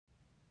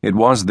It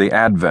was the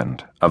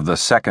advent of the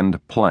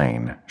second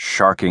plane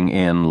sharking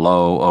in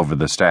low over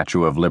the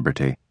Statue of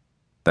Liberty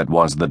that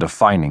was the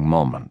defining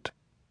moment.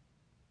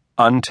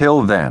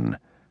 Until then,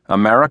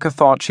 America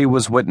thought she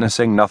was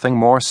witnessing nothing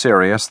more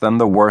serious than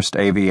the worst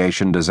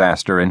aviation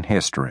disaster in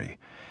history.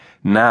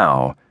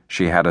 Now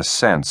she had a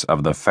sense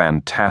of the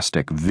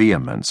fantastic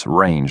vehemence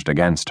ranged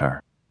against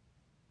her.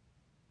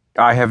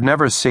 I have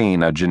never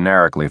seen a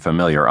generically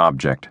familiar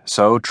object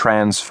so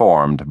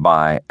transformed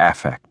by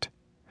affect,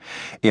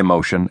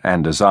 emotion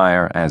and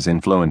desire as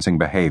influencing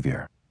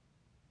behavior.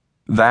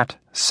 That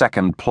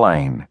second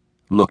plane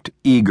looked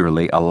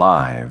eagerly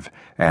alive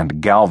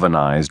and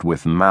galvanized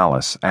with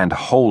malice and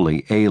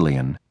wholly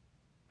alien.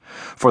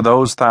 For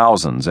those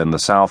thousands in the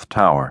South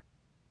Tower,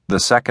 the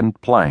second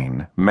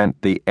plane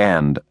meant the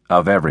end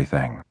of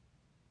everything.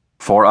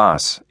 For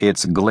us,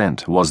 its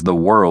glint was the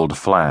world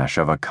flash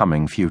of a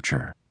coming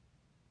future.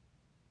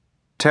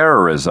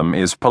 Terrorism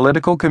is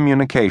political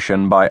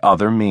communication by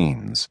other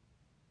means.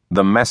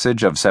 The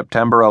message of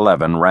September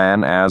 11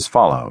 ran as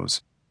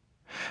follows: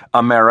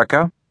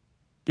 America,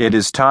 it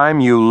is time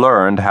you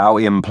learned how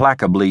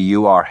implacably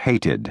you are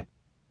hated.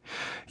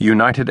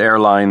 United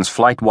Airlines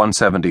Flight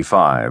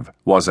 175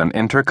 was an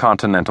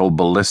intercontinental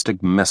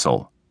ballistic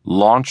missile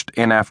launched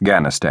in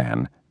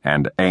Afghanistan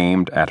and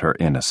aimed at her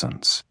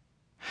innocence.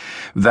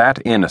 That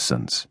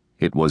innocence,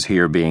 it was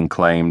here being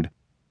claimed,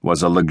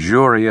 was a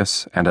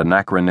luxurious and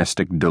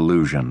anachronistic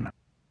delusion.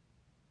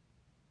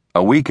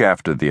 A week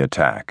after the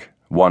attack,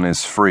 one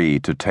is free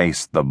to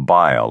taste the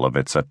bile of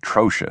its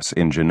atrocious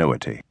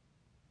ingenuity.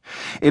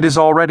 It is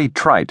already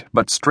trite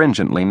but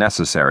stringently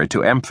necessary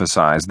to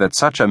emphasize that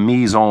such a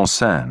mise en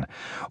scène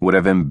would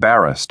have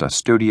embarrassed a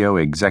studio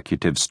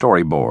executive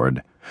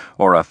storyboard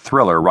or a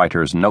thriller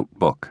writer's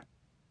notebook.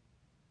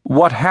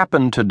 What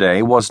happened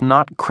today was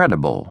not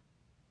credible,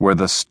 were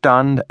the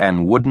stunned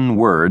and wooden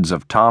words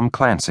of Tom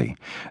Clancy,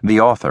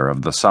 the author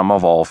of The Sum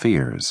of All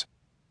Fears.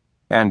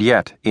 And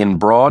yet, in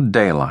broad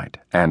daylight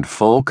and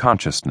full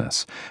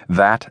consciousness,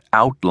 that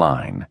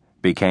outline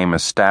became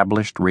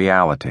established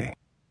reality.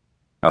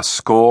 A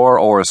score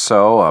or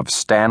so of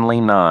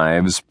Stanley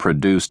knives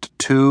produced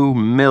 2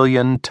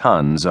 million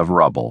tons of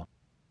rubble.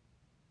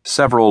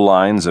 Several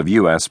lines of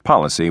U.S.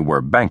 policy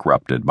were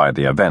bankrupted by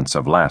the events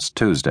of last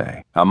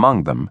Tuesday,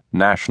 among them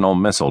national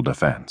missile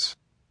defense.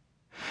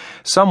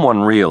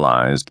 Someone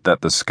realized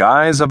that the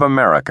skies of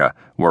America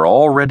were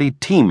already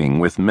teeming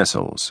with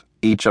missiles,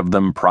 each of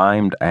them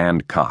primed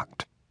and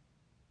cocked.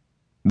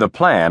 The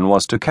plan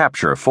was to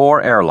capture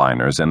 4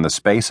 airliners in the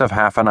space of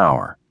half an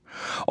hour.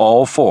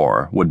 All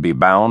 4 would be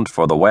bound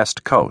for the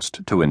West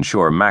Coast to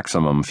ensure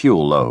maximum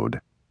fuel load.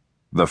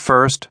 The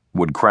first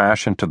would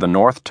crash into the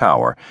North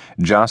Tower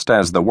just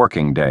as the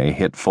working day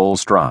hit full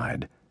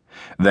stride.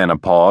 Then a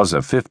pause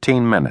of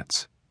 15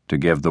 minutes to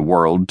give the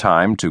world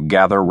time to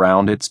gather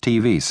round its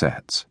TV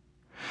sets.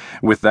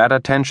 With that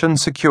attention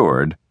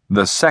secured,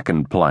 the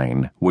second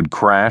plane would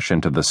crash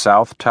into the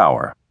South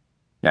Tower,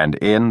 and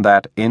in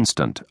that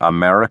instant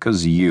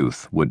America's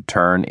youth would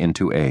turn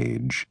into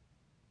age.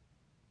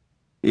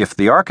 If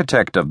the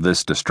architect of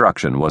this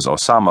destruction was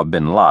Osama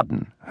bin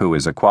Laden, who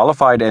is a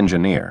qualified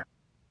engineer,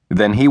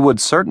 then he would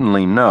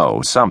certainly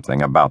know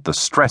something about the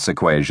stress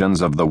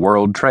equations of the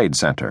World Trade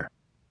Center.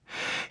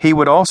 He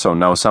would also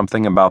know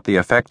something about the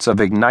effects of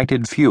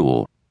ignited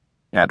fuel.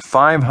 At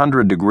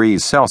 500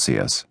 degrees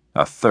Celsius,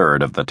 a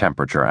third of the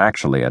temperature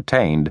actually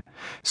attained,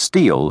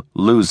 steel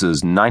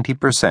loses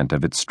 90%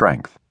 of its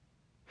strength.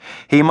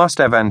 He must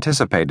have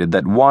anticipated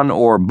that one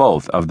or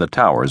both of the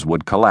towers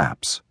would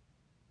collapse.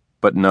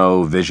 But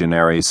no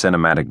visionary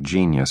cinematic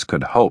genius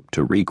could hope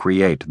to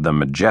recreate the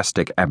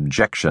majestic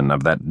abjection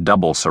of that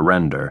double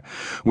surrender,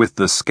 with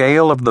the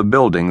scale of the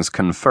buildings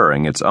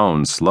conferring its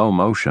own slow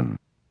motion.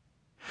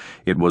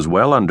 It was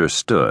well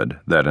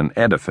understood that an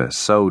edifice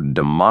so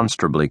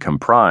demonstrably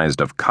comprised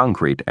of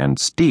concrete and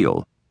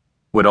steel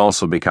would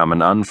also become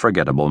an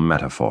unforgettable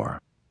metaphor.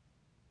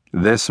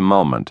 This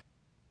moment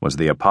was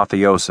the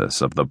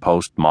apotheosis of the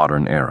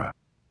postmodern era,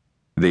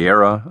 the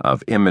era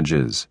of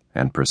images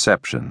and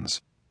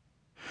perceptions.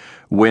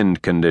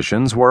 Wind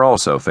conditions were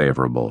also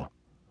favorable.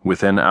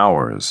 Within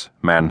hours,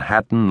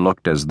 Manhattan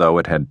looked as though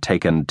it had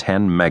taken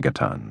 10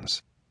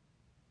 megatons.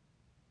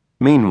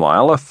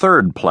 Meanwhile, a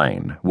third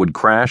plane would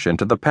crash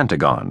into the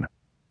Pentagon,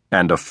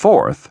 and a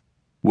fourth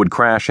would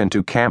crash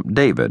into Camp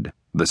David,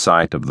 the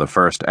site of the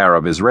first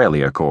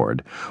Arab-Israeli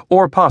Accord,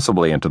 or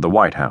possibly into the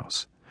White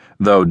House,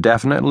 though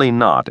definitely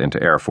not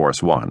into Air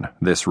Force One.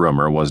 This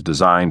rumor was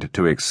designed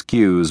to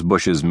excuse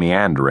Bush's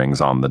meanderings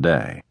on the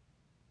day.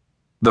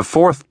 The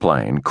fourth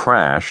plane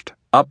crashed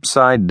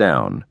upside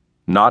down,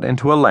 not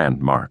into a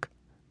landmark,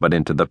 but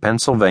into the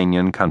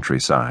Pennsylvanian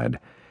countryside,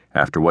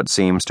 after what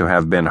seems to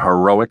have been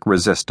heroic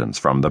resistance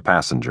from the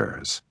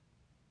passengers.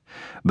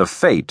 The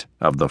fate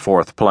of the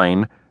fourth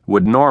plane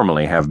would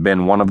normally have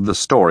been one of the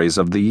stories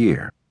of the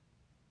year,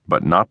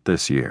 but not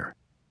this year.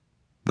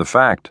 The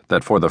fact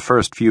that for the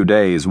first few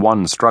days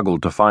one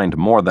struggled to find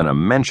more than a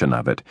mention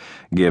of it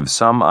gives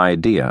some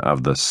idea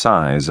of the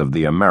size of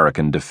the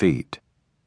American defeat.